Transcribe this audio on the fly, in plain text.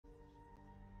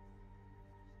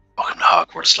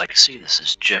Hogwarts Legacy. This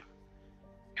is Jim.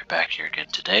 You're back here again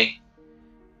today.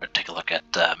 We're going to take a look at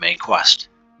the main quest.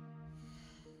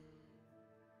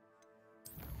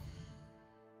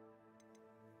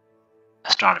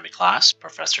 Astronomy Class.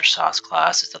 Professor Shaw's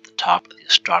class is at the top of the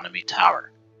Astronomy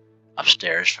Tower,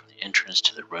 upstairs from the entrance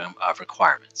to the Room of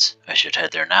Requirements. I should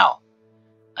head there now.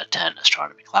 Attend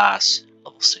Astronomy Class,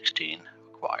 level 16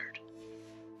 required.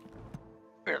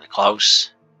 Fairly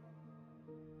close.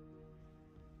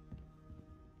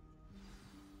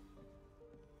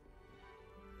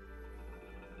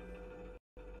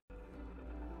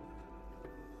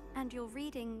 And your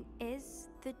reading is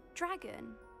the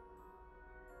dragon.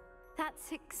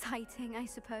 That's exciting, I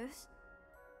suppose.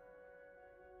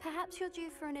 Perhaps you're due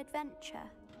for an adventure.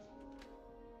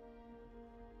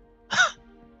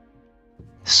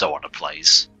 So out of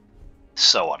place.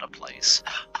 So out of place.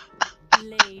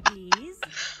 Ladies,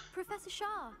 Professor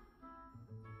Shaw.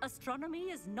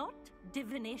 astronomy is not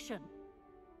divination.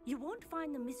 You won't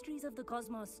find the mysteries of the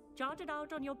cosmos charted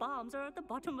out on your palms or at the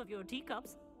bottom of your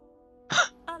teacups.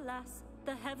 Alas,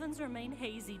 the heavens remain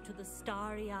hazy to the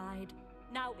starry-eyed.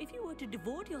 Now, if you were to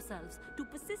devote yourselves to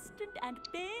persistent and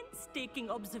painstaking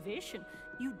observation,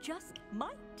 you just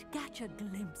might catch a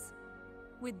glimpse.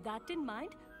 With that in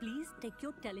mind, please take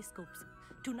your telescopes.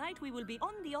 Tonight we will be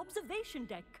on the observation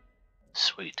deck.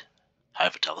 Sweet. I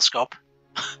have a telescope.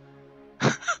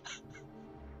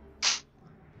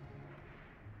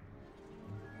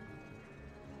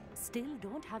 Still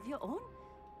don't have your own?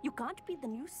 You can't be the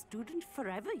new student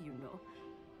forever, you know.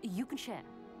 You can share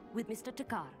with Mr.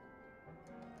 Takar.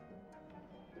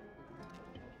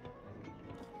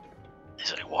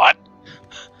 He's like, what?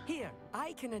 Here,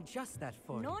 I can adjust that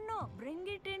for you. No, bring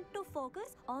it into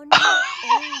focus on your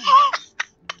own.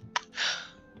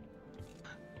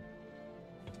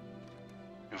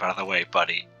 Move out of the way,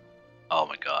 buddy. Oh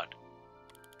my god.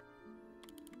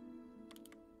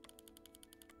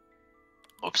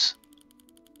 Oops.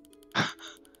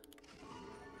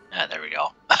 Yeah, there we go.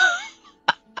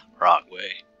 Wrong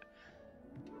way.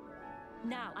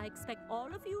 Now, I expect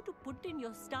all of you to put in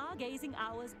your stargazing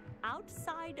hours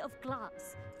outside of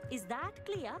class. Is that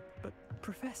clear? But,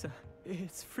 Professor,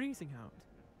 it's freezing out.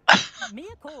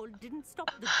 Mere cold didn't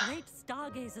stop the great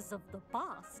stargazers of the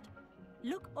past.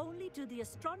 Look only to the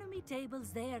astronomy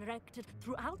tables they erected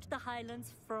throughout the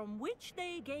Highlands, from which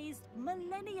they gazed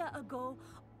millennia ago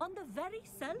on the very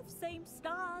self-same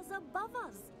stars above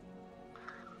us.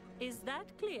 Is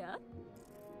that clear?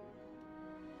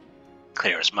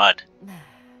 Clear as mud.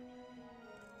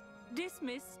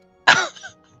 Dismissed.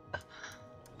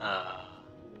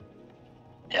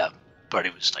 Yeah,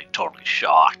 buddy was like totally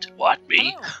shocked. What,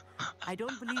 me? Hello. I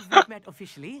don't believe we've met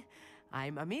officially.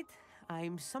 I'm Amit.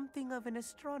 I'm something of an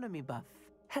astronomy buff.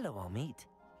 Hello, Amit.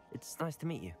 It's nice to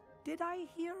meet you. Did I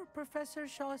hear Professor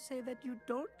Shaw say that you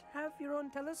don't have your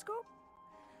own telescope?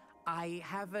 I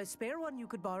have a spare one you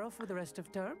could borrow for the rest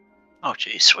of term. Oh,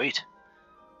 geez, sweet.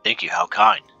 Thank you, how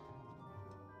kind.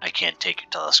 I can't take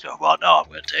your telescope. Well, no, I'm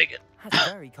going to take it.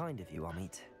 That's very kind of you,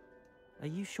 Amit. Are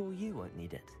you sure you won't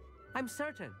need it? I'm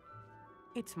certain.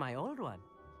 It's my old one.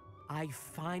 I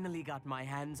finally got my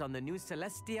hands on the new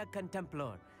Celestia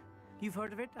Contemplar. You've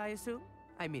heard of it, I assume?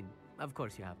 I mean, of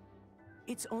course you have.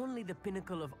 It's only the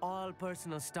pinnacle of all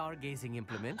personal stargazing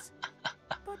implements.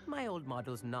 But my old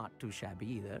model's not too shabby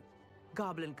either.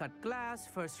 Goblin-cut glass,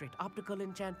 first-rate optical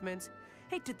enchantments.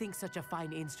 Hate to think such a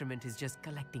fine instrument is just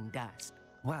collecting dust.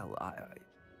 Well,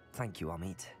 thank you,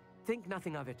 Amit. Think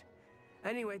nothing of it.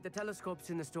 Anyway, the telescope's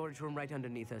in the storage room right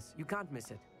underneath us. You can't miss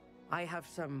it. I have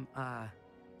some,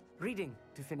 reading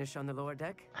to finish on the lower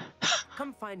deck.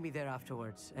 Come find me there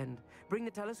afterwards, and bring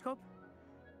the telescope.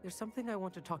 There's something I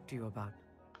want to talk to you about.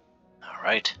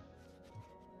 Alright.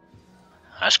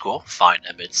 That's cool. Find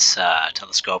Emmett's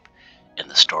telescope in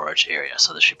the storage area,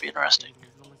 so this should be interesting.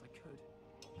 As long as I could.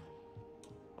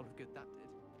 All of good that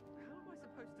did. How am I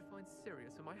supposed to find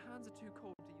Sirius when my hands are too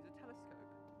cold to use a telescope?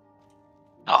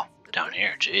 Oh, down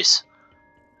here, jeez.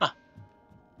 Huh.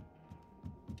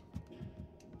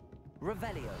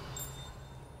 Revelio.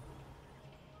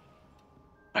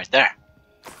 Right there.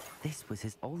 This was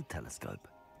his old telescope.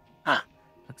 Huh.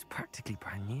 Looks practically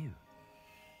brand new.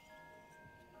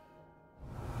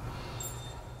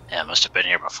 Yeah, it must have been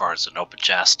here before. It's an open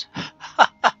chest.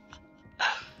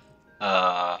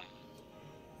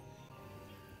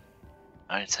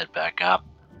 Let's head back up.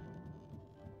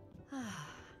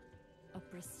 A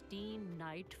pristine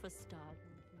night for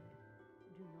stargazing.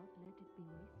 Do not let it be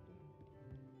wasted.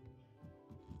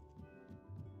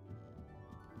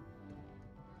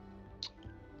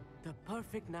 The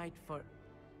perfect night for...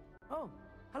 Oh,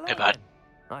 hello. Hey, bud.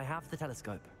 I have the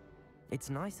telescope. It's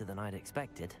nicer than I'd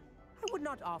expected. I would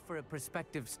not offer a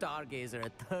prospective stargazer a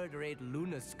third-rate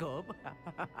lunoscope.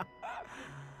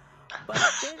 But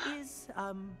there is,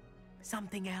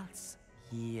 something else.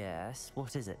 Yes,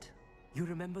 what is it? You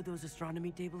remember those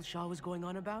astronomy tables Shaw was going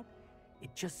on about?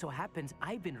 It just so happens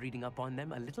I've been reading up on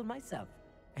them a little myself.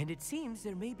 And it seems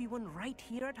there may be one right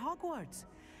here at Hogwarts.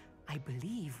 I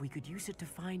believe we could use it to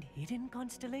find hidden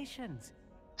constellations.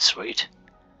 Sweet.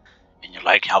 And you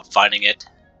like help finding it?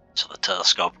 So the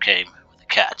telescope came with a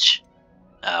catch.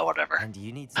 Whatever. And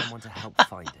you need someone to help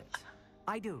find it.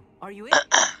 I do. Are you in?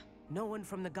 No one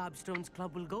from the Gobstones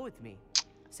Club will go with me.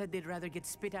 Said they'd rather get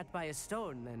spit at by a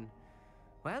stone than...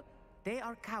 Well, they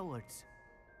are cowards.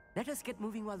 Let us get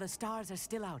moving while the stars are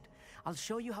still out. I'll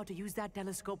show you how to use that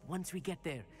telescope once we get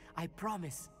there. I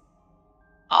promise.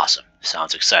 Awesome.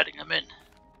 Sounds exciting. I'm in.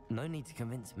 No need to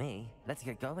convince me. Let's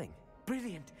get going.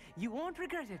 Brilliant. You won't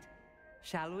regret it.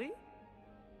 Shall we?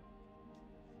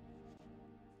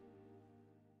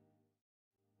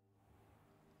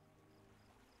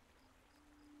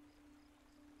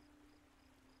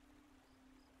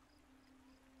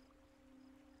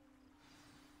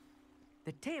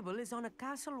 The table is on a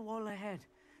castle wall ahead.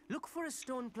 Look for a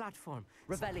stone platform.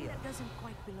 Something that doesn't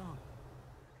quite belong.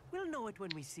 We'll know it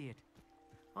when we see it.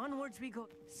 Onwards we go.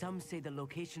 Some say the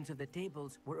locations of the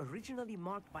tables were originally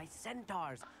marked by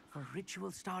centaurs for ritual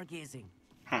stargazing.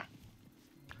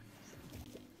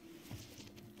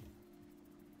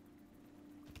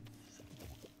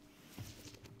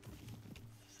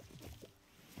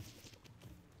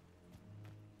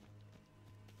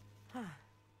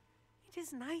 It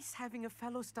is nice having a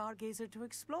fellow stargazer to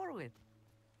explore with.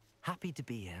 Happy to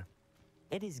be here.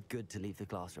 It is good to leave the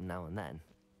classroom now and then.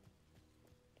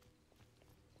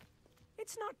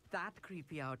 It's not that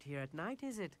creepy out here at night,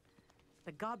 is it?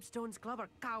 The Gobstones Club are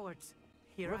cowards.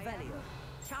 Here I am,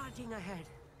 charging ahead.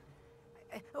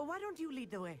 Why don't you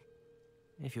lead the way?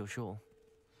 If you're sure.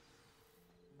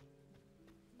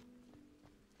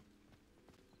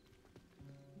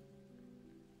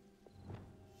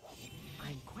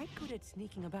 I'm quite good at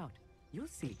sneaking about. You'll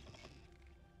see.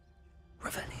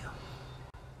 Revelio.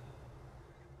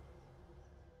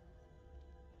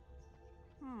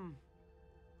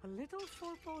 A little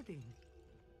foreboding.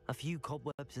 A few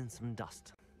cobwebs and some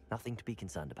dust. Nothing to be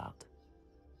concerned about.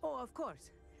 Oh, of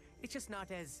course. It's just not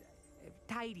as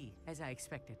tidy as I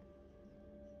expected.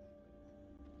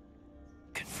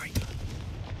 Confringo.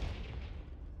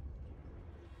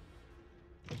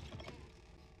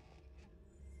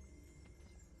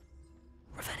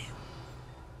 Revelio.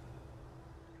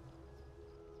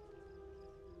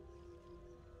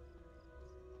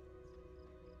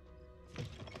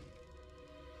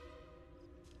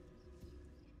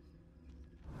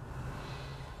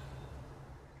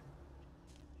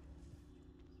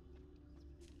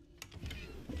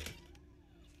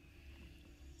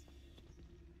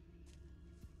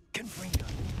 Confringo.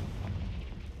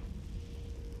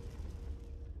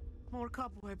 More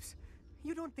cobwebs.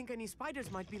 You don't think any spiders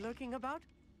might be lurking about?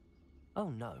 Oh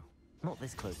no, not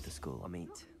this close to school, I mean.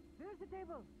 There's the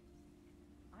table.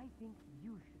 I think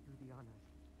you should do the honors.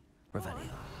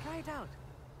 Revelio. Try it out.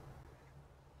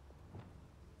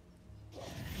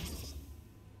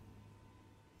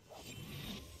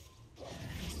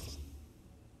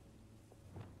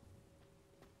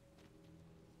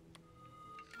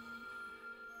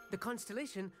 The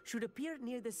constellation should appear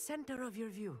near the center of your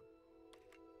view.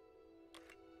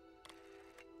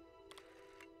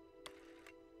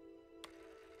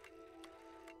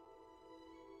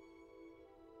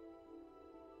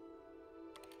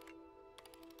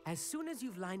 As soon as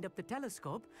you've lined up the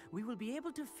telescope, we will be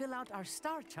able to fill out our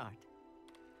star chart.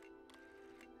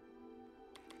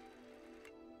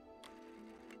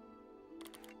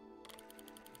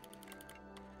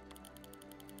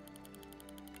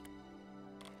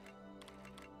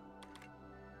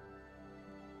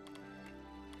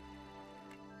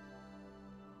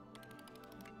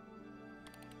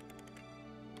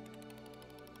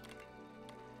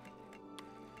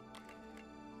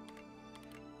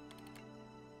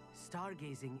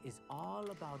 Stargazing is all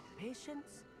about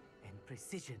patience and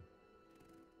precision.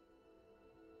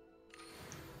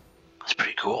 That's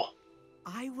pretty cool.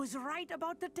 I was right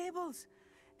about the tables.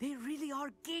 They really are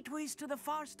gateways to the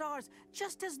far stars,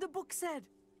 just as the book said.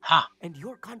 Huh. And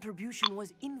your contribution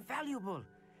was invaluable.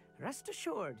 Rest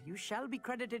assured, you shall be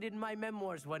credited in my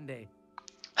memoirs one day.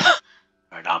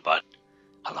 Right on, bud.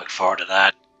 I look forward to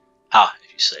that. Ah,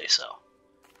 if you say so.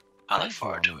 I look Thank you,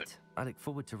 forward to Amit. it. I look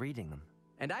forward to reading them.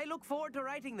 And I look forward to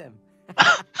writing them.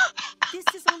 This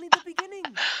is only the beginning.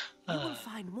 You will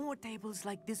find more tables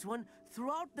like this one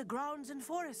throughout the grounds and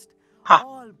forest. Huh.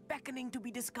 all beckoning to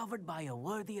be discovered by a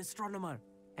worthy astronomer.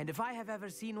 And if I have ever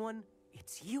seen one,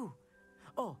 it's you.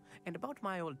 Oh, and about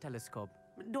my old telescope,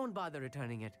 don't bother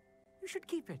returning it. You should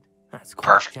keep it. That's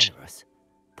quite Perfect. generous.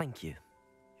 Thank you.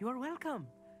 You are welcome.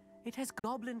 It has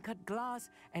goblin-cut glass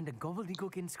and a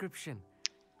gobbledygook inscription.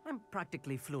 I'm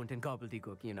practically fluent in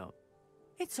gobbledygook, you know.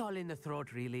 It's all in the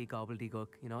throat, really, gobbledygook,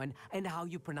 you know, and how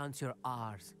you pronounce your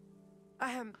R's.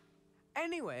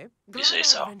 Anyway, glad say our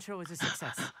so. adventure was a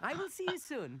success. I will see you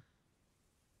soon.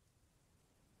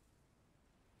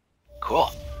 Cool.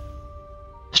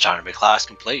 Astronomy class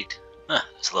complete. Huh,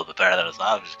 it's a little bit better than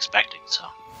I was expecting, so.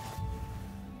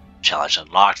 Challenge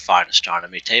unlocked, find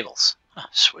astronomy tables. Huh,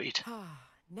 sweet.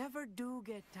 Never do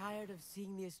get tired of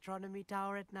seeing the astronomy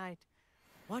tower at night.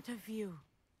 What a view.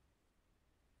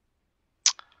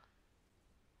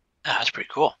 Yeah, that's pretty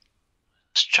cool.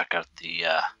 Let's check out the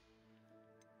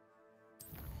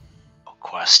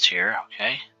quest here,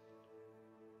 okay.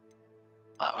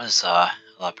 That was a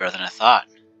lot better than I thought.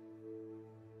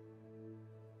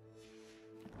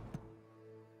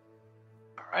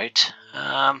 Alright,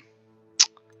 let's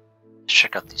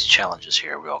check out these challenges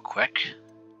here real quick.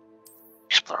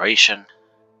 Exploration.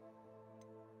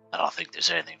 I don't think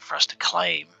there's anything for us to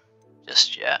claim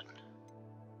just yet.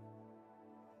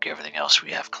 Everything else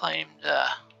we have claimed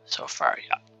so far,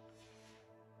 yeah.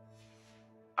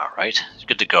 Alright, it's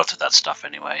good to go through that stuff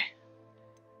anyway.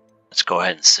 Let's go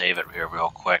ahead and save it here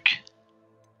real quick.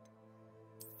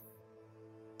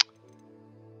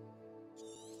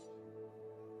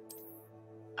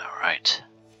 Alright.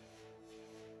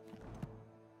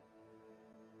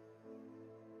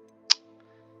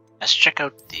 Let's check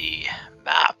out the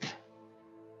map.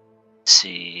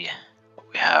 See what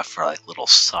we have for like little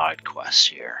side quests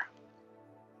here.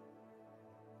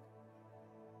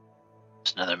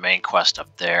 There's another main quest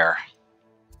up there.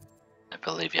 I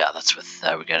believe, yeah, that's with,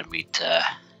 we gotta meet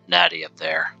Natty up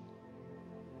there.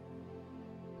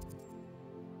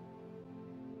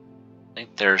 I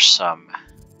think there's some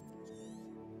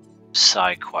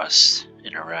side quests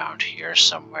in around here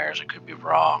somewhere. I could be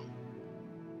wrong.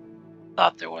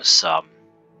 Thought there was some.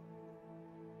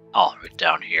 Oh, right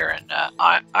down here in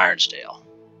Ironsdale.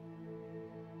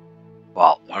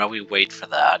 Well, why don't we wait for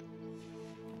that?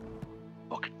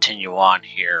 We'll continue on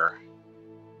here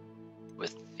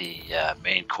with the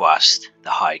main quest, the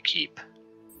High Keep.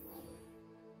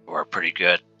 We're pretty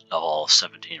good. Level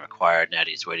 17 required.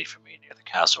 Natty's waiting for me near the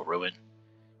castle ruin.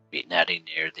 Meet Natty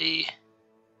near the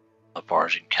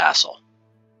Laborgian castle.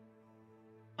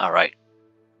 Alright.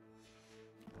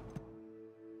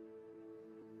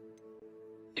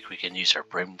 Think we can use our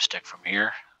broomstick from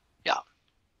here? Yeah.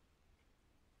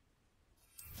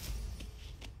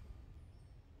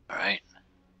 Alright.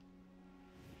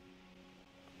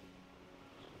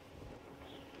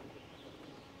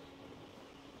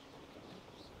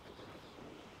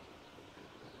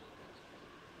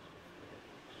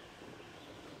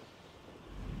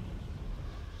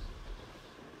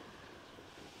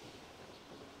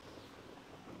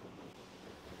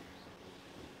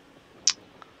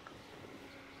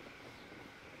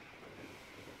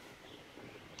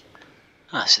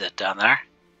 I see that down there.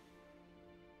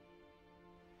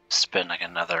 It's been like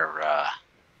another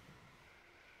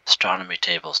astronomy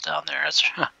tables down there. That's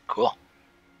cool.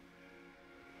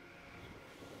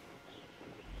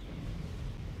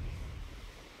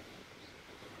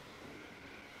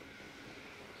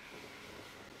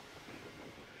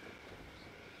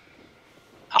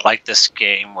 I like this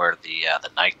game where the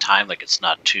nighttime, like it's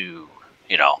not too,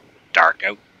 you know, dark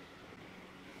out.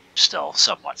 Still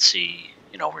somewhat see,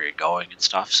 you know, where you're going and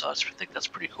stuff. So I think that's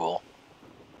pretty cool.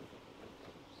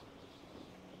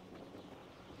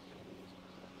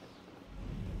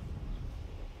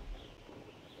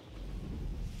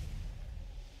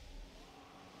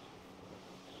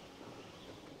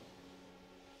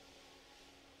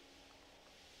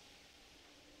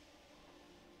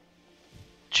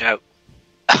 Joe.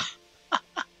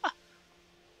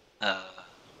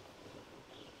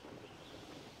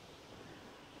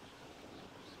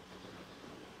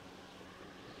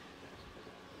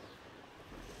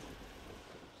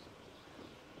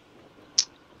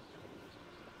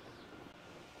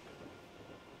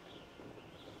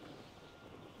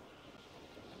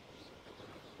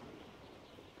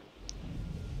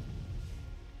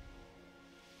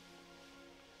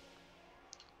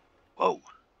 Whoa.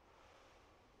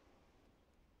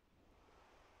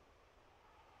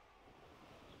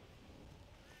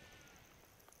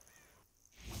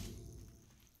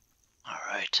 All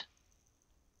right.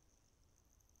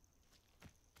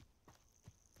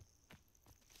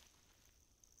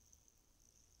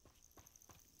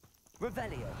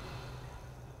 Revelio.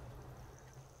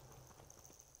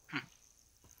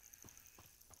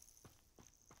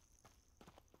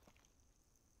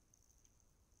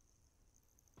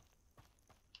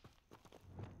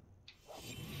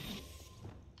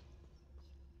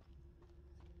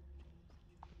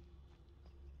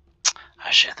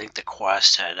 Actually, I think the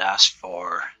quest had asked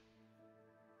for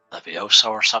Levioso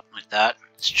or something like that.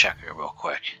 Let's check here real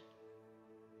quick.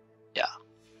 Yeah.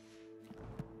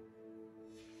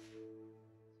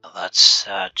 So let's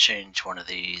change one of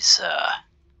these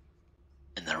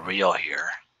in the reel here.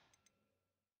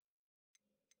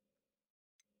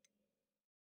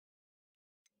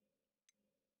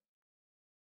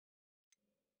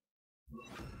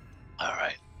 All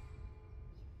right.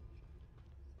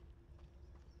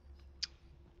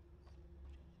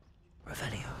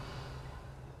 Revelio.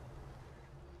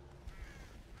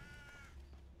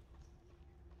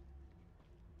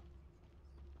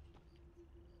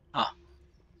 Huh.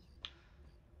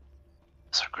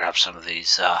 So grab some of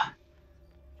these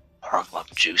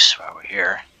Horglum juice while we're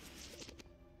here.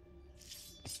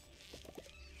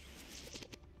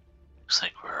 Looks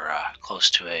like we're close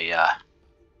to a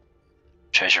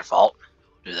treasure vault.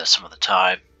 We'll do that some of the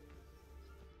time.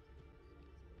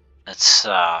 Let's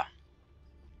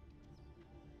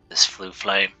this flue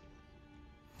flame.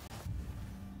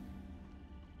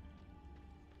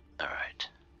 All right.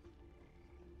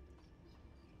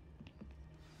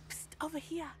 Psst, over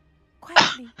here.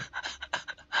 Quietly.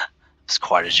 As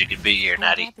quiet as you can be here, I'm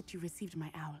Natty. glad that you received my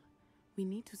owl. We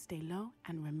need to stay low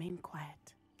and remain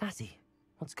quiet. Natty,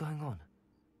 what's going on?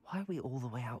 Why are we all the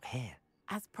way out here?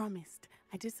 As promised,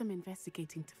 I did some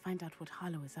investigating to find out what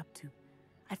Harlow is up to.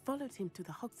 I followed him to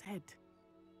the Hog's Head.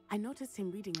 I noticed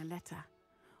him reading a letter.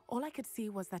 All I could see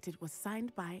was that it was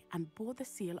signed by and bore the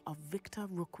seal of Victor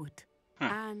Rookwood.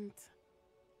 And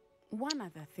one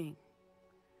other thing.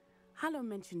 Harlow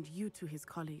mentioned you to his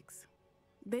colleagues.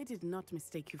 They did not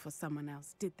mistake you for someone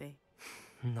else, did they?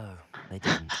 No, they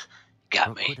didn't.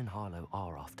 Got me. Rookwood and Harlow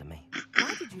are after me.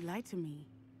 Why did you lie to me?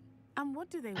 And what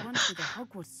do they want with a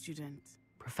Hogwarts student?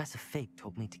 Professor Fig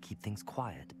told me to keep things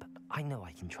quiet, but I know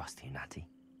I can trust you, Natty.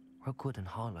 Rookwood and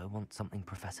Harlow want something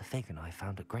Professor Fig and I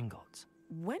found at Gringotts.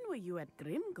 When were you at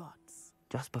Gringotts?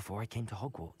 Just before I came to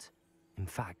Hogwarts. In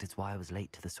fact, it's why I was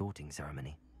late to the sorting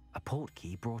ceremony. A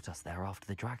portkey brought us there after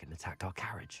the dragon attacked our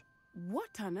carriage. What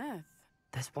on earth?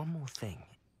 There's one more thing.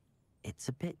 It's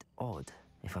a bit odd,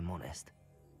 if I'm honest.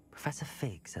 Professor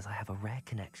Fig says I have a rare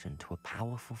connection to a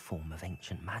powerful form of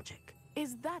ancient magic.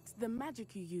 Is that the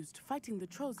magic you used fighting the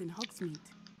trolls in Hogsmeade?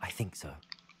 I think so.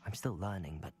 I'm still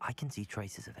learning, but I can see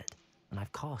traces of it. And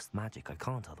I've cast magic I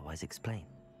can't otherwise explain.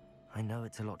 I know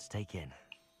it's a lot to take in.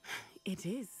 It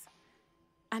is.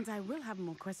 And I will have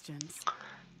more questions.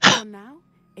 For now,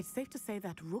 it's safe to say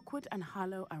that Rookwood and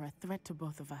Harlow are a threat to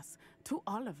both of us, to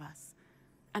all of us.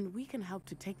 And we can help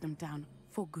to take them down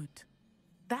for good.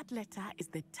 That letter is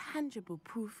the tangible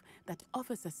proof that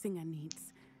Officer Singer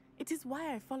needs. It is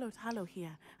why I followed Harlow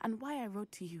here and why I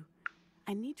wrote to you.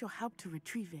 I need your help to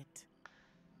retrieve it.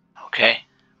 Okay,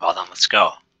 well then let's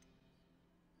go.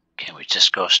 Can we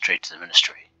just go straight to the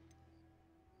Ministry?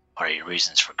 What are your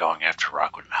reasons for going after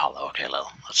Rockwood and Hollow? Okay, Lil,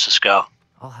 let's just go.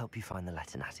 I'll help you find the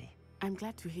letter, Natty. I'm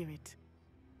glad to hear it.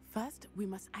 First, we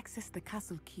must access the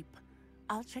castle keep.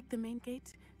 I'll check the main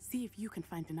gate, see if you can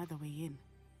find another way in.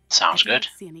 Sounds I good.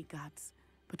 don't see any guards,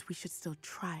 but we should still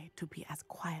try to be as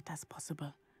quiet as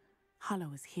possible.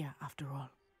 Harlow is here after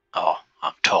all. Oh,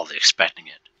 I'm totally expecting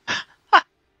it.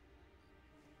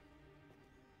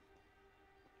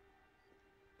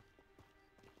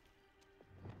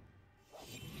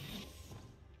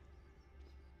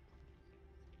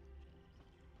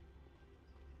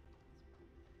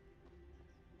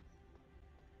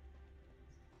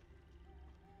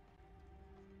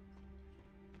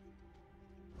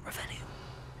 Revenue.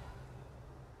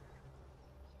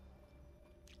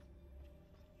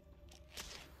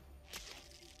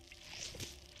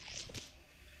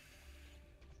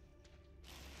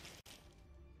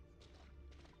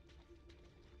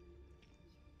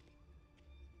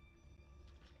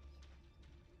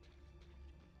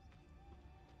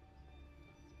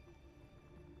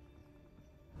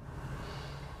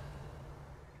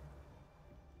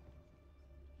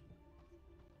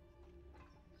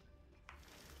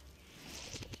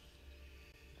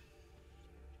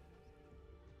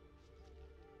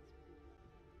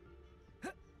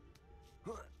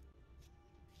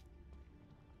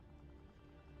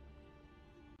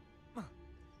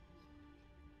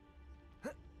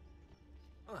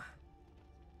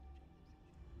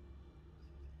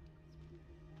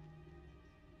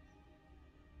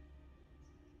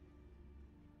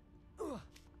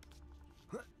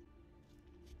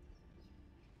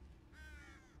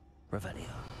 Revelio.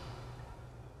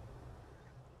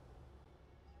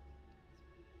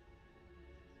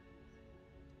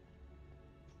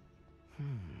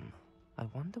 I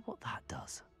wonder what that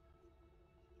does.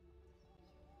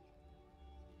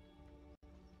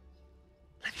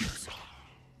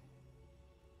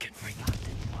 That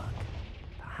didn't work.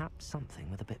 Perhaps something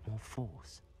with a bit more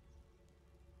force.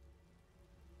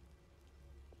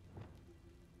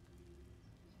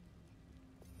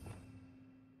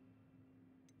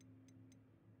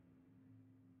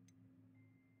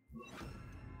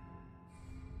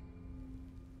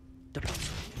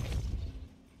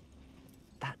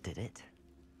 That did it.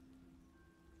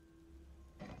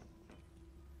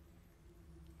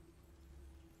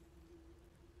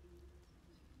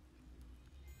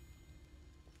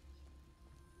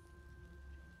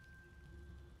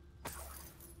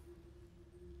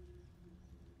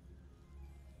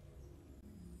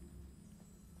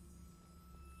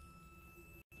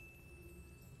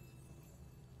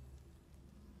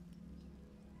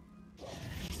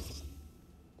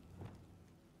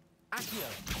 Accio!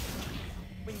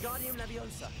 Wingardium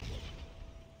Leviosa!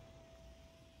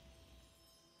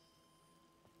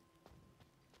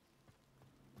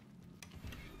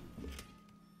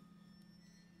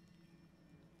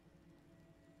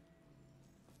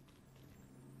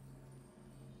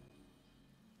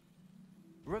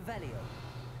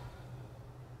 Revelio.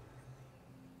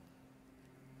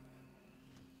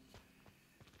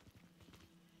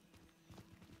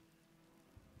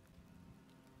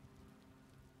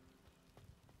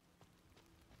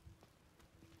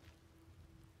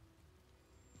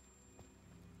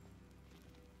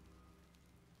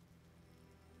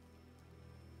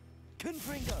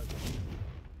 Confringo!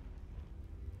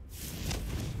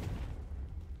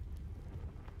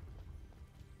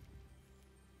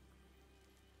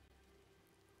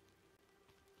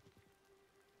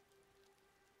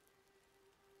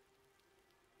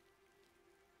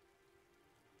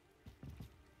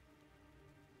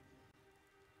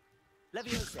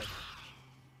 Leviosa!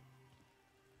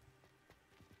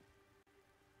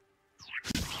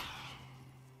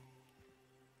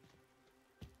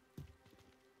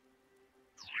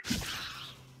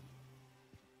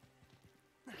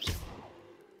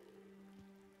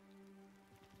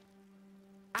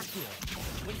 Accio!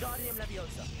 Wingardium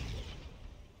Leviosa!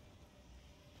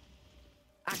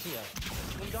 Accio!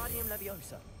 Wingardium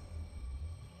Leviosa!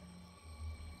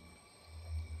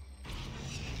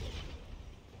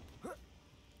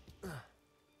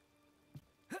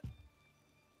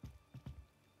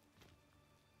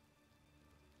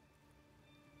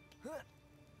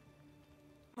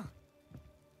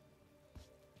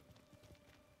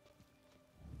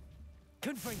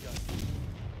 Confringo!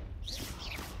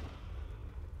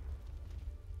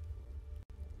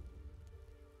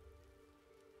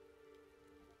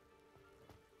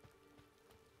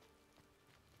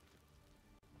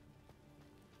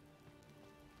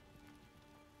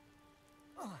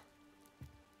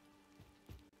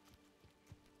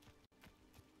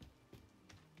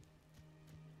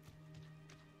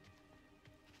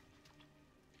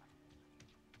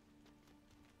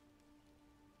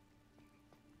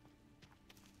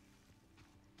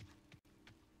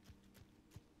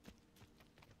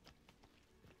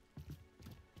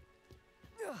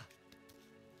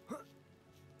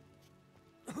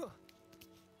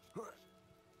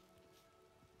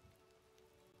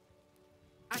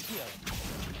 Accio!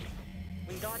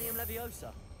 Wingardium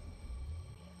Leviosa!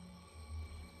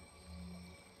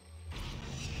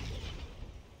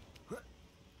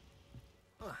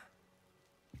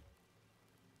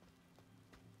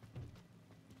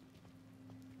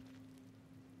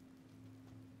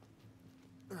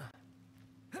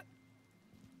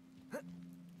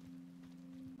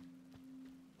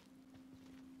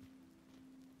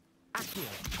 Accio!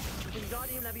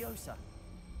 Wingardium Leviosa!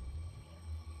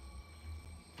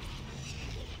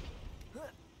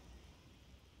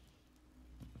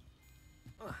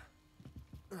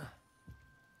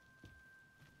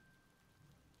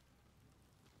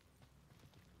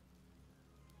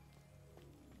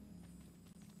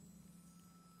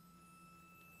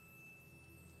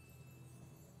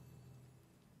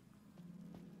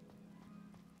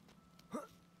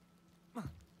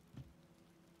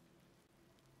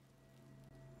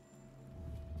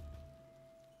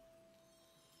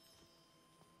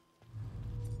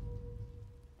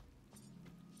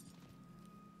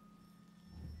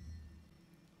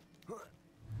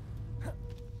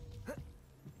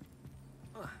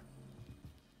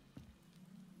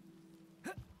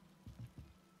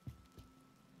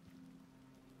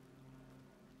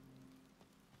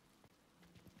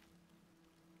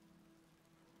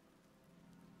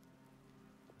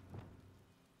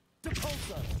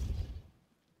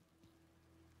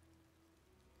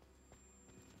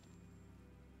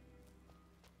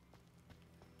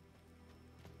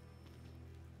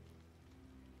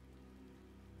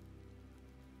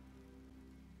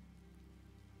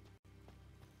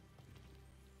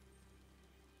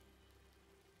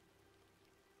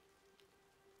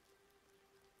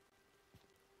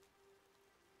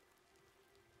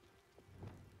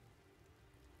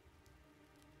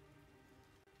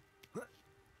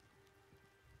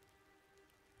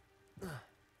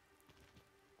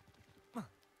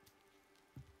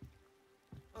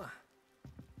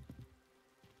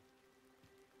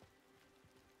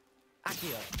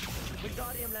 Accio.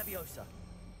 Wingardium Leviosa.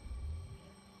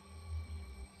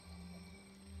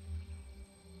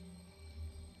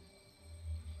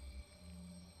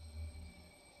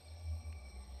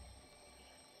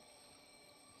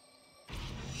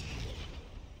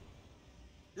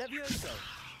 Levioso.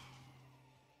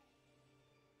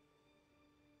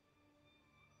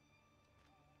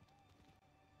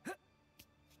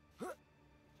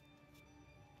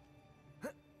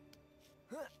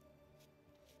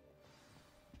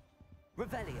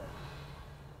 Revelio.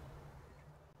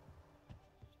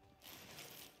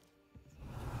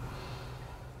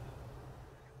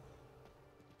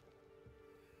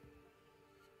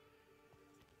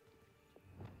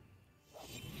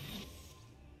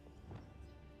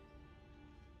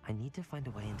 I need to find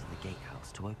a way into the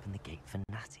gatehouse to open the gate for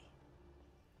Natty.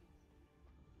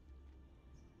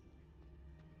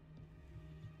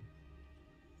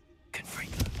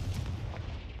 Confringo.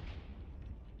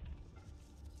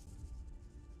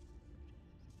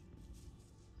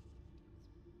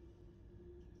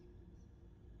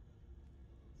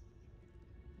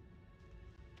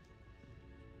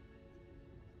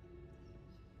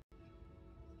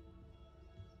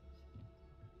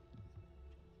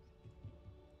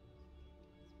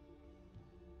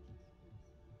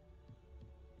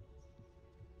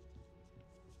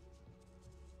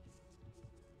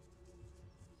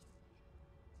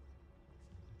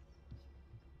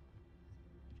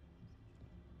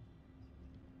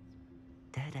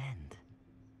 Dead end.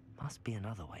 Must be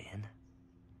another way in.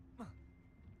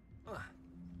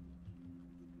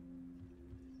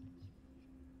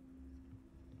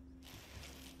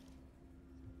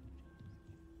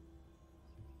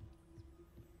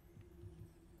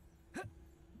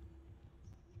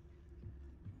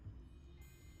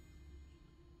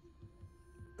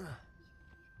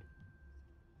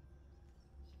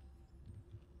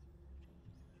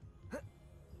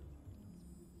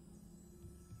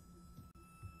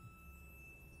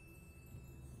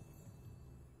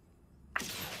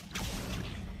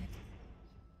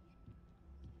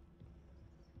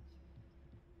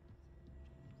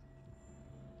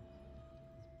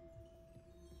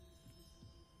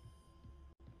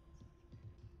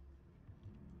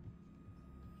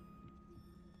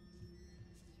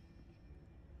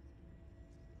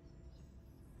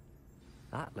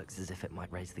 That looks as if it might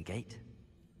raise the gate.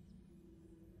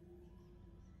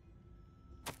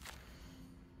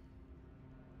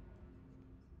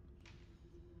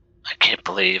 I can't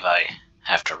believe I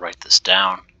have to write this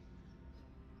down.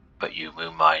 But you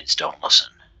Moo minds don't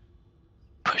listen.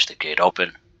 Push the gate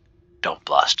open, don't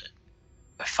blast it.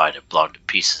 If I find it blown to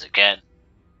pieces again,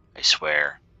 I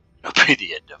swear it'll be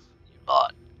the end of your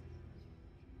lot.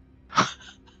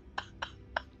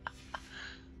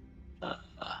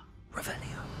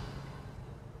 Revelio.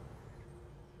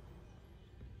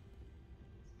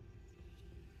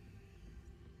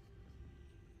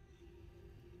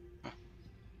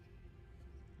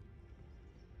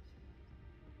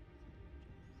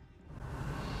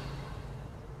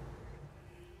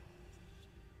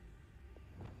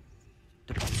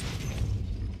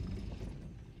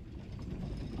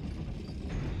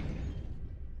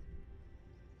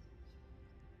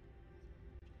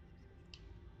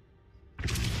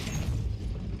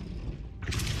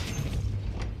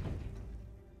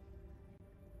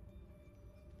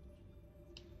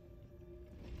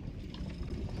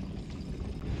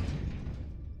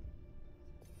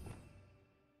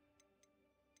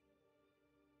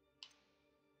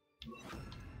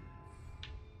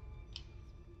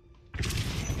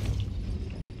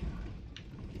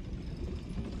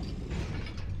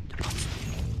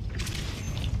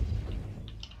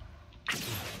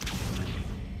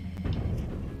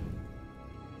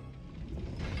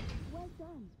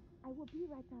 I will be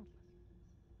right up.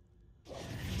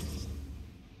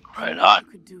 Right I on. knew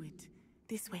you could do it.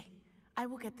 This way. I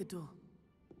will get the door.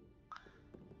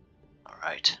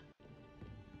 Alright.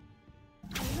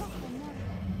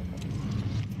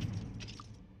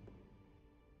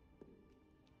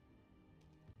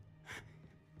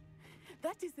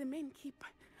 That is the main keep.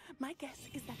 My guess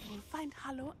is that we'll find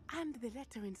Hollow and the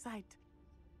letter inside.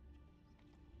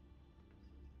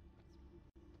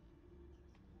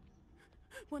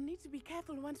 We'll need to be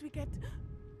careful once we get...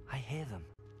 I hear them.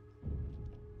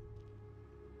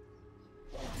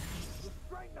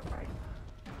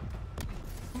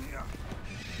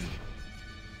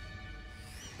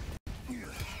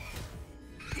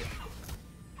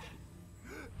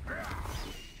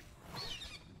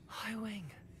 Highwing.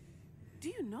 Do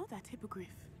you know that hippogriff?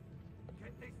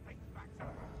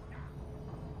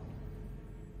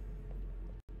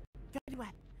 Very well.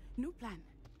 New plan.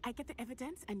 I get the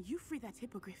evidence and you free that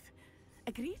hippogriff.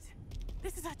 Agreed?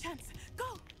 This is our chance.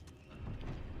 Go!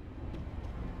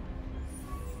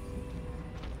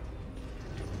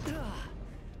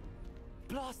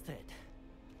 Blasted!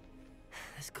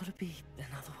 There's gotta be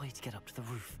another way to get up to the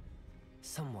roof.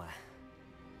 Somewhere.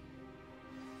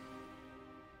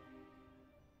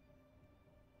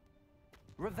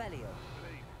 Revelio.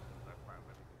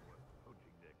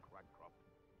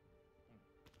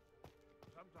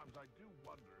 Sometimes I do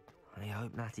wonder if you're... I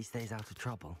hope Natty stays out of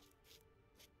trouble.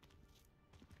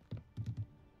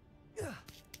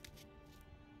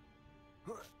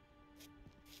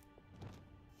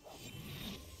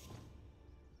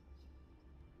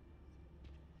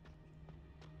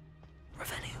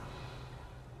 Revelio.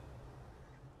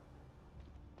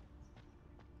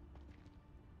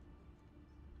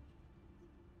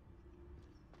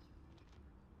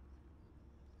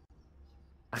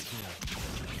 Aquilo.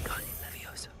 Guardian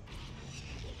Leviosa.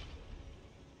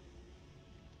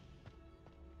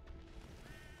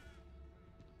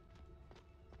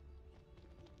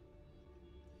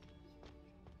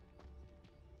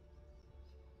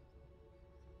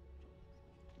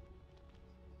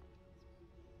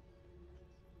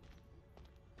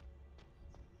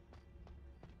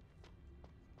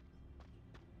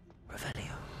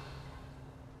 Revelio.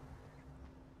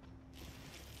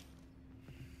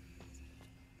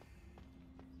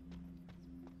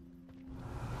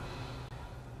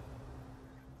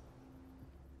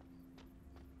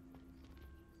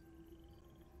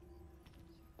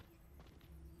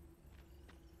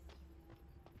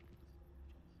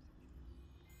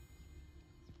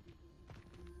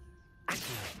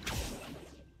 Aquilo.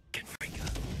 Confringo.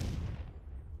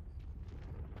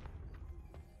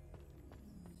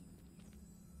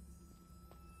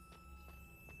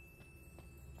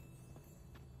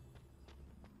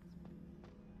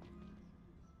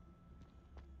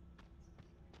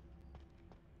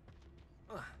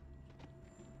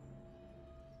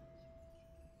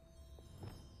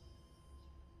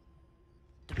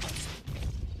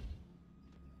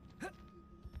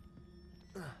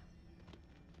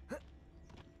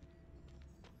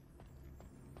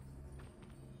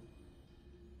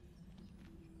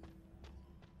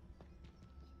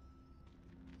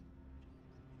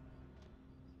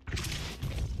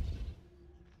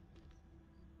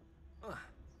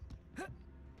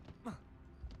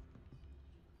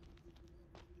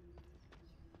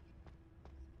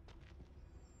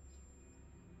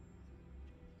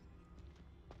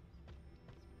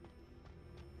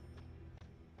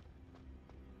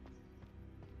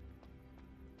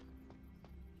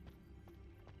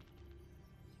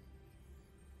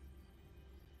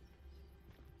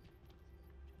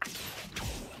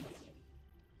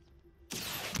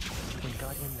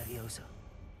 Guardian Leviosa.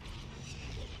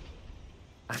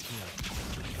 Aquilo.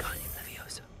 Guardian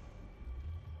Leviosa.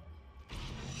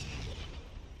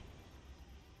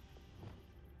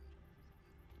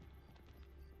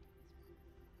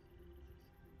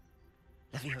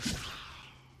 Leviosa.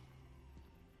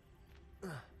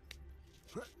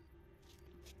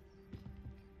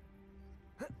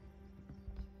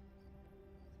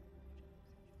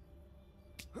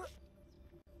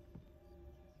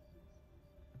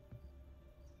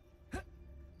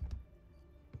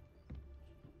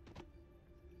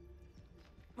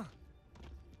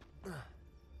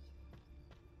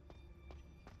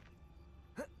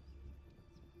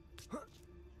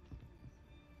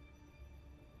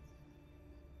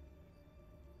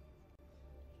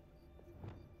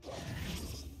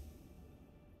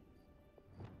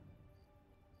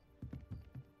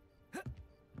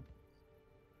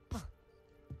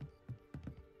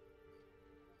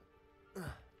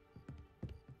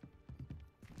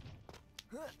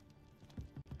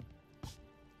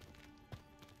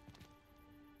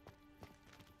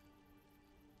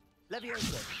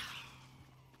 Leviosa.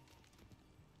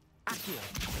 Accio.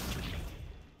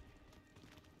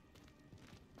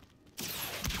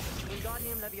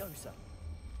 Wingardium Leviosa.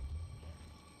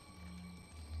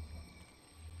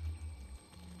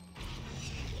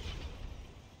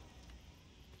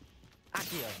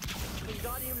 Accio.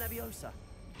 Wingardium Leviosa.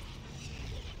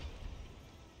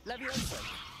 Leviosa.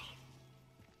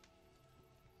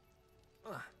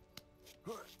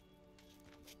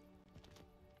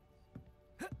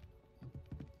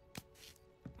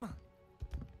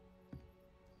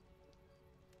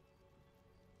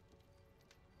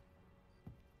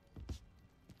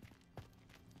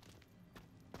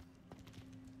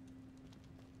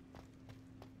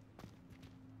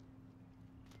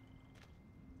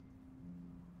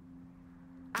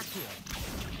 Accio.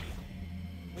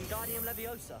 Wingardium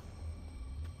Leviosa.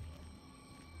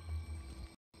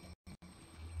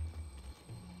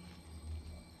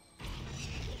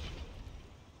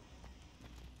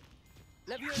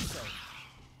 Levioso!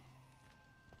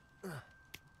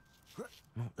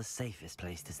 Not the safest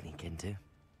place to sneak into.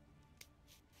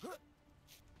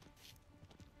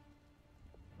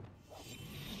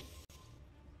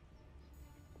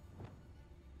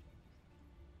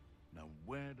 Now,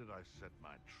 where did I set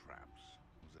my traps?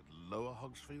 Was it Lower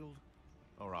Hogsfield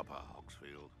or Upper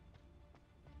Hogsfield?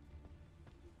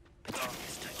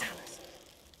 Petronius Totalis.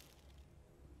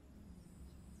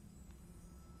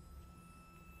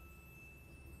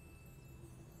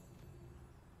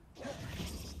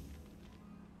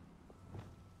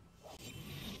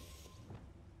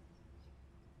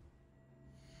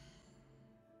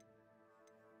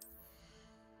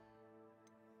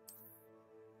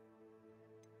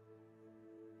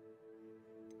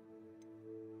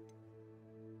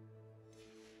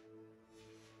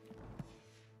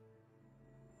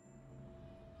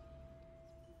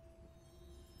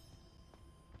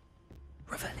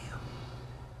 Revelio.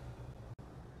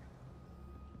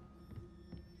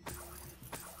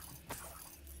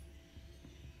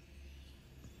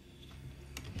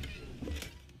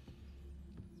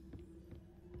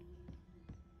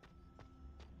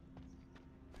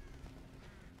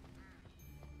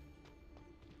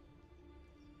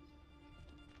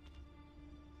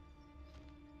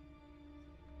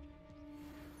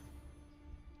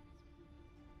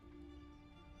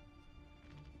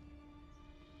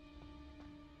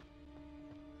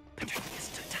 Petronius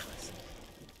Totalis.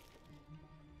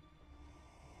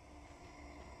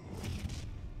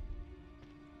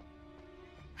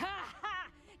 Ha ha!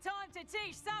 Time to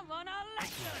teach someone a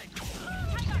lesson! Good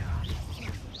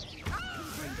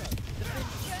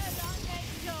luck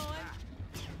next time!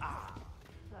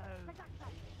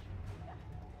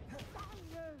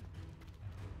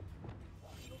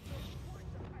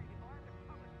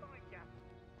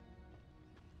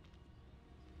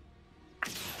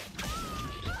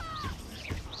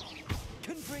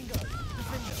 Confringo!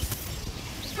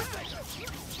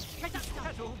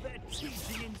 That's all they're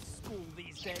teaching in school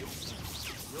these days.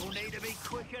 You'll need to be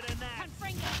quicker than that.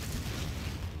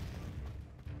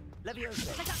 Levioso!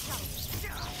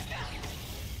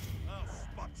 I'll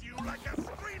spot you like a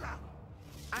streeler!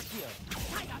 Accio!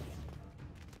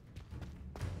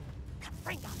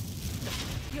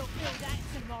 You'll feel that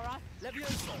tomorrow.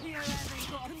 Levioso! You haven't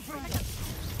got a friend.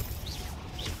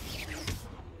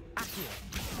 Accio!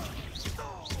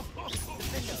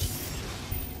 Defendo!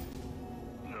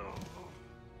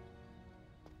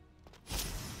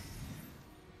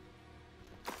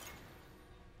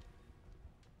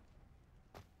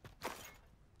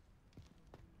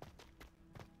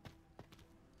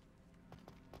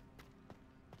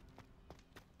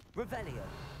 Revelio!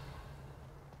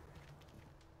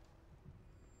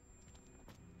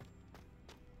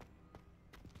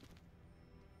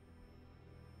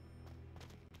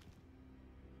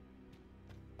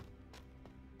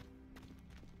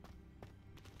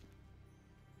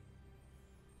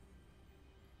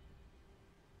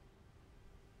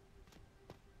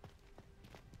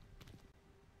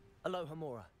 Aloha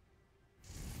Mora.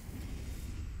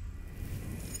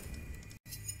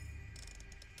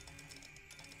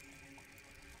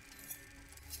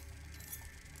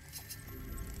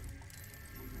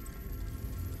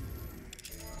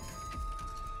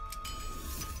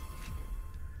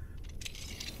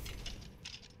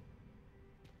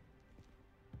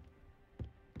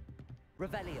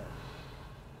 Revelio.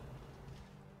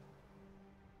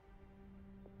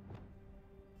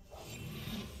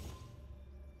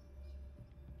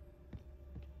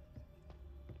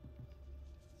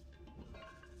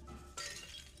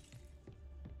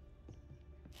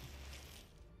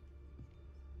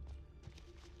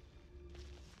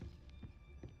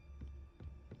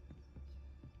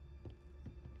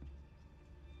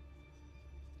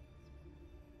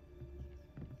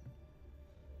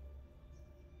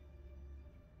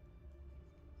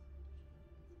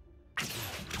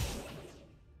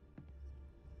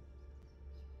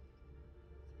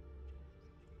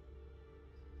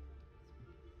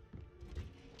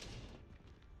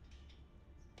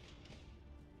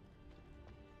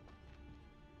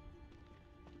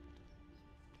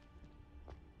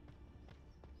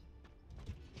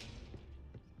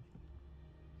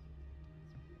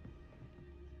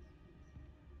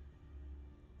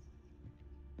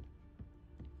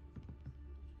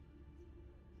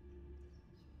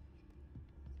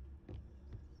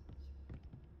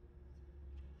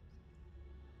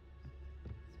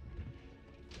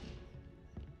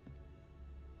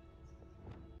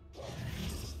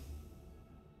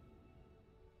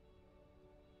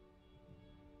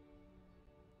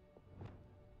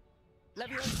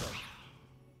 Levioso!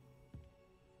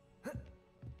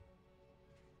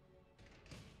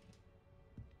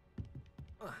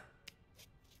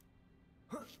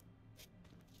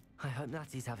 I hope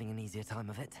Natty's having an easier time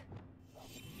of it.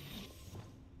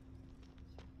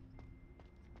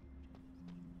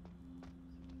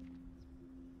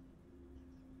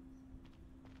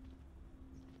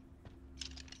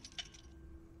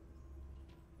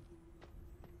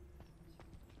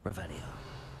 Revelio.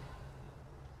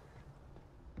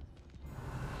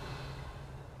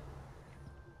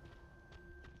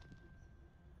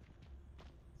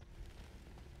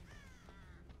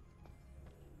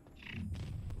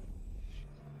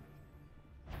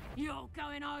 You're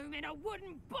going home in a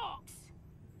wooden box!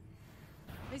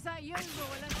 Is that you,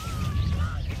 Royland?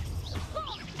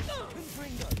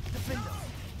 Confringo! Defender!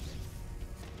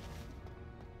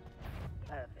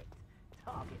 Perfect.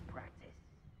 Target practice.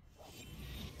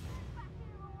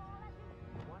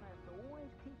 One has to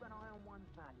always keep an eye on one's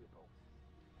valuables.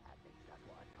 At least that's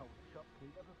what I told the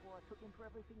shopkeeper before I took him for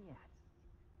everything he had.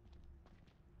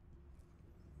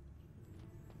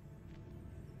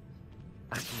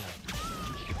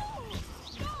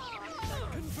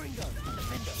 Confringo!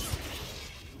 Defender!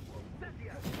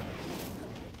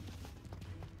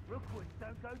 Rookwoods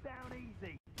don't go down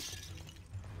easy.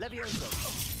 Levioso!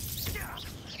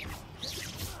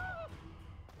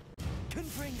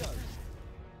 Confringo!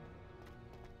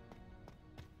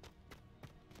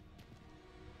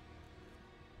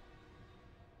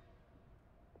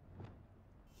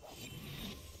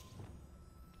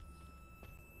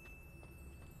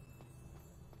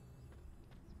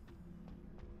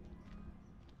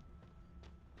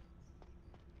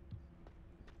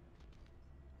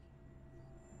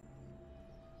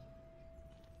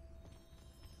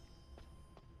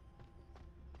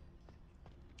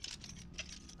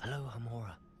 Hello,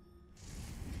 Hamora.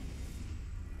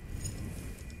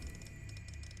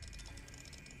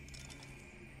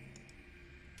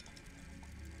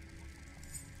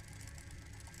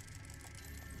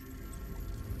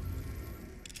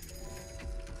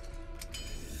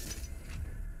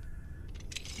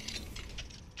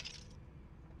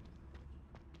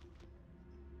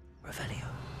 Revelio.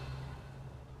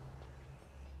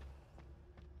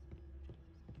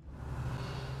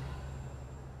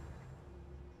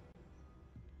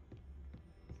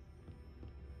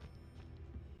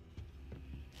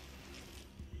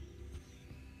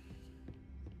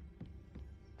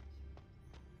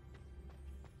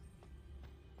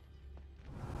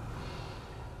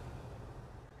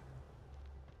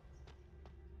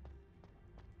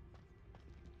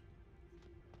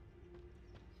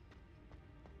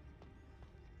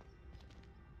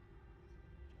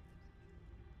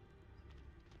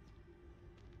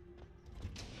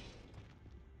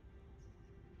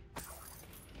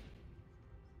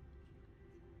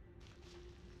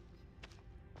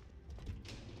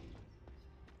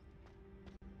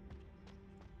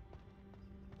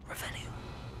 Revelio.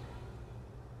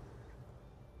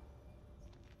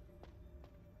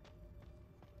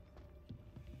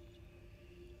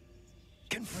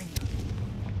 Confringo.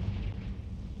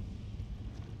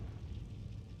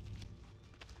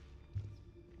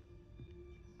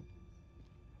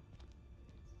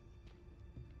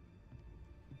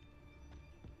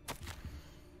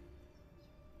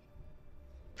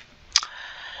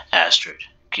 Astrid,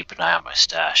 keep an eye on my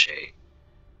stash, eh?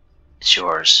 It's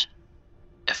yours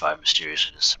if I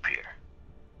mysteriously disappear.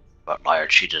 But Liar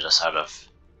cheated us out of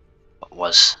what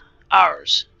was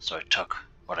ours, so I took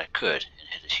what I could and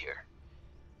hid it here.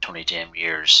 20 damn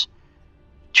years,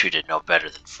 treated no better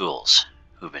than fools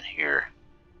who've been here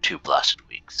 2 blasted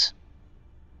weeks.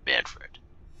 Manfred.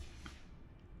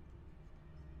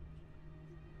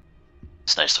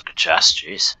 It's a nice looking chest,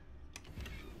 jeez.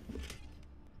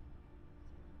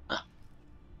 Huh.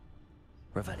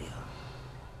 Revelio.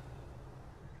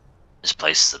 This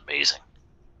place is amazing.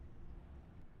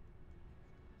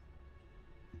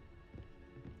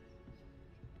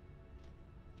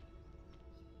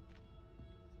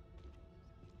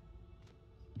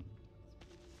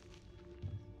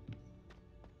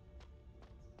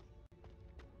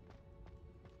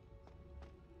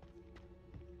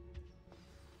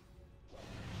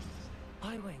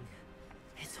 Wing.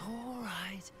 It's all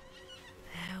right.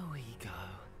 There we go.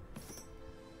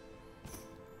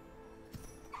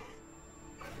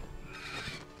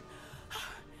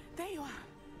 There you are.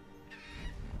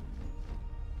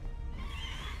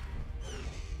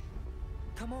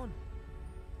 Come on.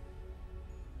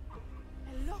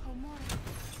 Hello, Hamora.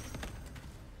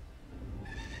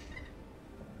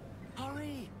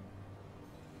 Hurry.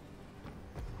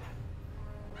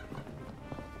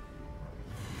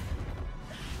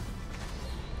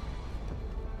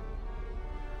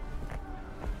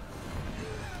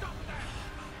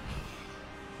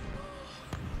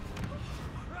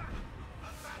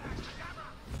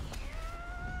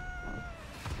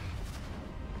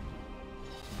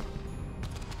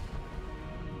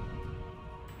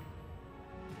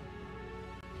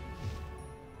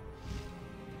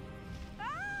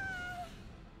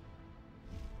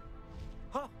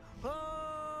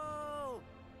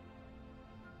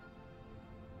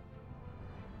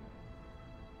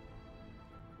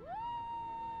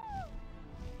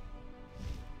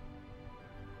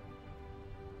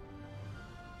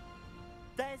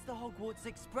 the Hogwarts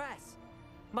Express?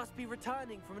 Must be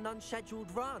returning from an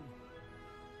unscheduled run.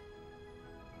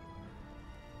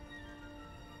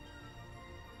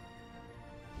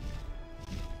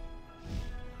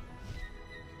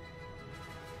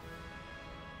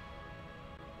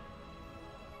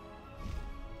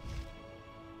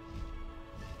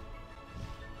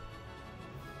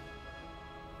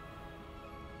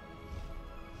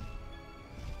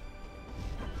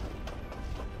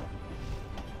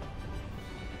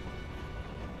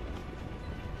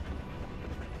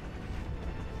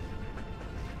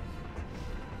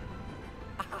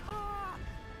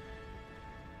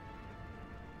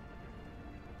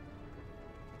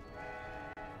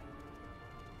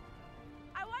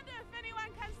 I wonder if anyone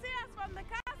can see us from the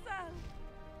castle.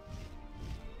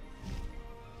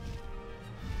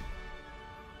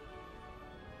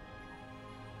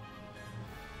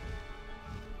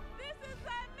 This is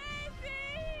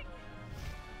amazing!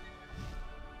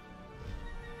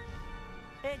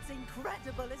 It's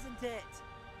incredible, isn't it?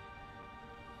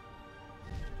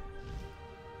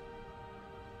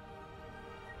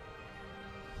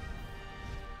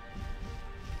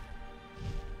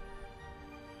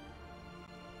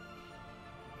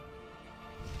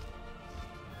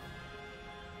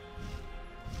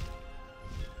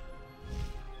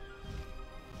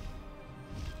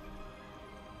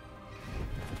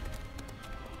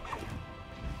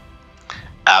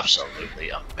 Absolutely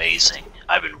amazing.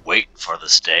 I've been waiting for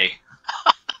this day.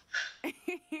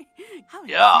 How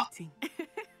Yeah. exciting.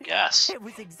 Yes. It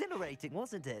was exhilarating,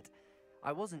 wasn't it?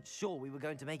 I wasn't sure we were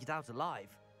going to make it out alive.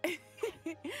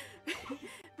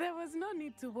 There was no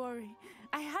need to worry.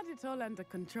 I had it all under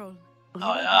control. Were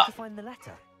Oh, you able yeah. to find the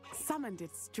letter? Summoned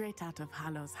it straight out of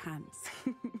Hallow's hands.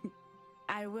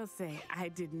 I will say, I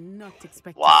did not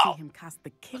expect to Wow. see him cast the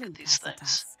killing these curse at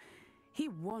things. us. He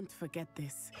won't forget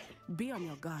this. Be on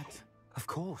your guard. Of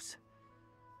course.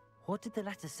 What did the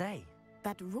letter say?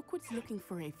 That Rookwood's looking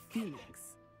for a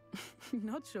phoenix.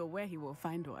 Not sure where he will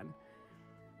find one.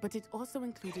 But it also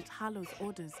included Hallow's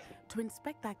orders to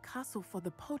inspect that castle for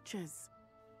the poachers.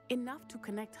 Enough to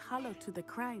connect Hallow to the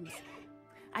crimes.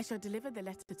 I shall deliver the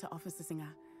letter to Officer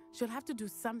Singer. She'll have to do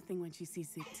something when she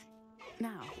sees it.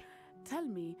 Now, tell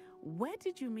me, where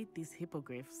did you meet these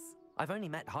hippogriffs? I've only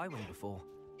met Highwind before.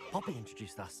 Poppy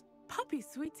introduced us. Poppy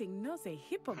Sweeting knows a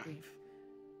hippogriff.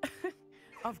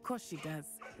 Of course she does.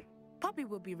 Poppy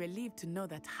will be relieved to know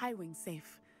that Highwing's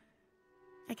safe.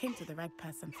 I came to the right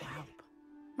person for help.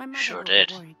 My mother Sure will did.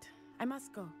 be worried. I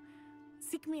must go.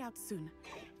 Seek me out soon.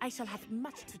 I shall have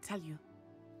much to tell you.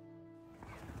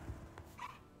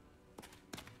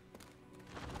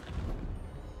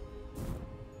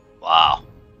 Wow.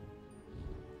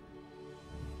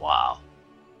 Wow.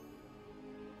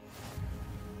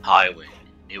 Highway.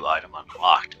 New item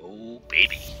unlocked. Oh,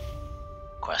 baby.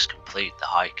 Quest complete. The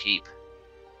High Keep.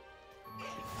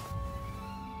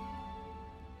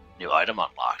 New item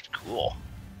unlocked. Cool.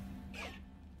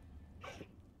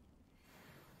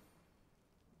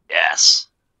 Yes.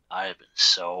 I have been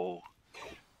so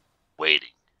waiting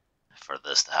for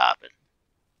this to happen.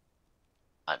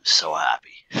 I'm so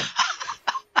happy.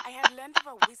 I have learned of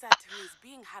a wizard who is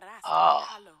being harassed Oh.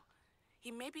 by Hallow.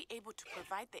 He may be able to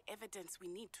provide the evidence we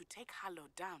need to take Hallow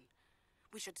down.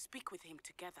 We should speak with him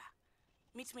together.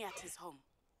 Meet me at his home.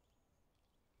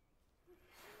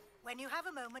 When you have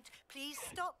a moment, please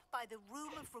stop by the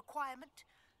Room of Requirement.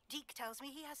 Deke tells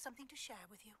me he has something to share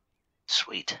with you.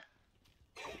 Sweet.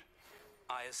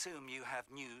 I assume you have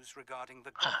news regarding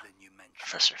the goblin you mentioned.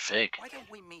 Professor Fig. Why don't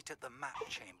we meet at the map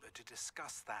chamber to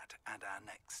discuss that and our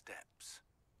next steps?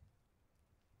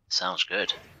 Sounds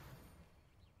good.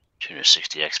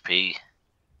 260 XP.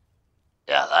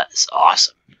 Yeah, that is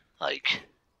awesome. Like,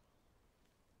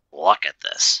 look at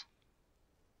this.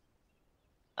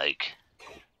 Like,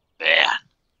 man.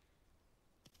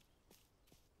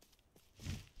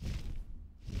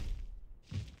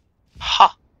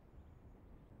 Ha!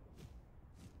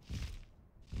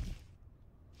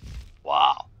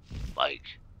 Wow. Like,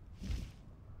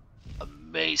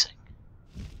 amazing.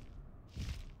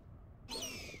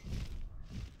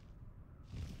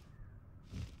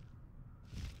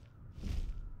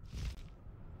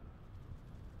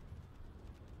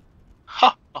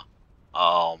 Ha!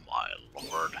 Oh my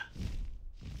lord.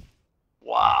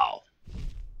 Wow.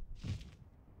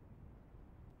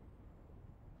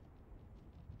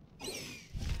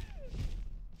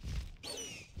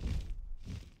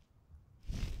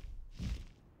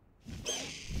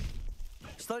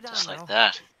 Slow down Just now. like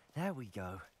that. There we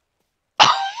go.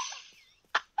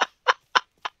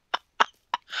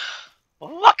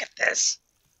 Look at this.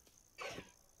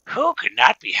 Who could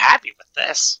not be happy with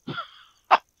this?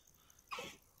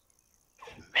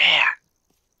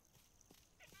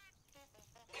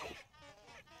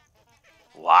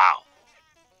 Wow.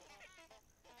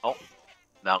 Oh,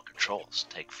 mount controls.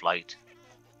 Take flight.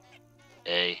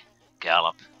 A.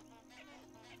 Gallop.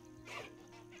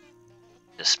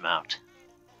 Dismount.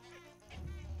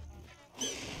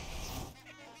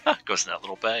 Goes in that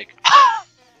little bag.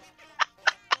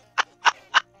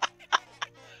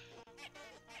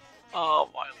 Oh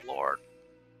my lord.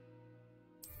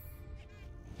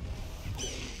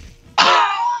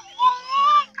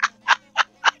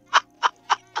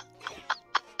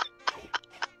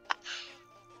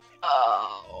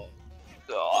 Oh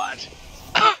god.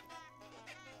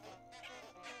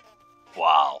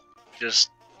 Wow. Just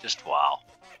wow.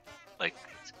 Like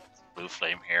blue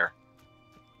flame here.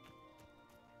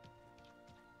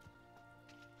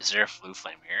 Is there a blue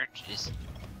flame here? Jeez.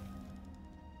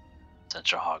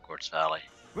 Central Hogwarts Valley.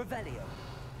 Revelio.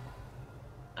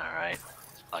 Alright.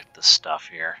 Like the stuff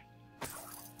here.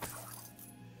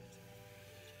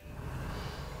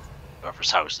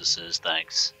 Whoever's house this is,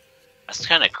 thanks. That's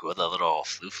kind of cool. The little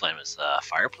flue flame is the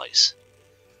fireplace.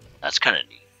 That's kind of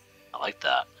neat. I like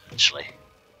that, actually.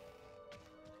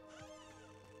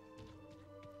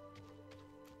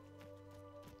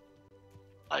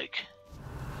 Like,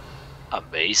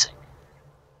 amazing.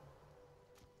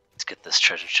 Let's get this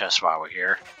treasure chest while we're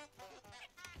here.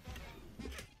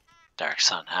 Dark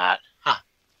sun hat. Huh.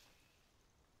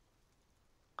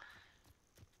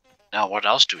 Now, what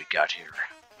else do we got here?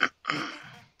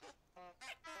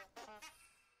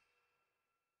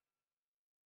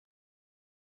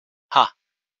 Huh.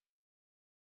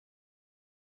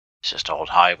 It's just old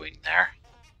high wing there.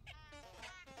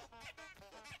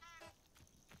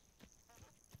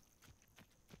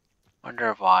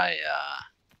 Wonder why,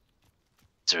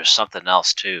 there's something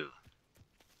else too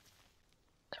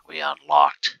that we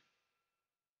unlocked.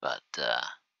 But, wonder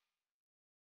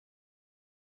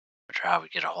how we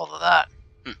get a hold of that.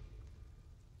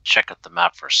 Check out the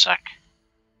map for a sec.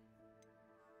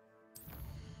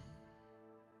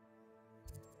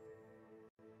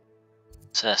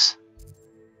 What's this?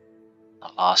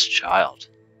 A lost child.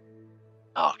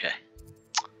 Oh, okay.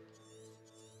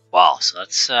 Wow, so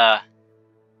let's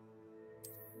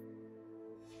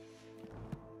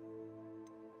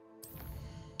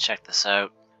check this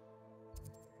out.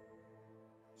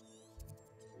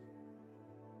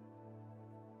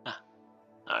 Huh.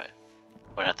 Alright.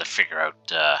 We'll have to figure out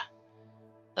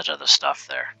that other stuff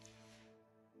there.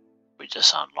 We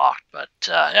just unlocked, but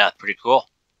yeah, pretty cool.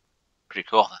 Pretty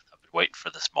cool. I've been waiting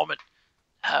for this moment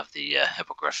to have the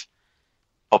hippogriff.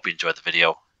 Hope you enjoyed the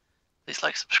video. Please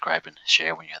like, subscribe, and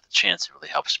share when you have the chance. It really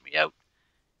helps me out.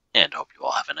 And hope you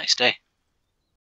all have a nice day.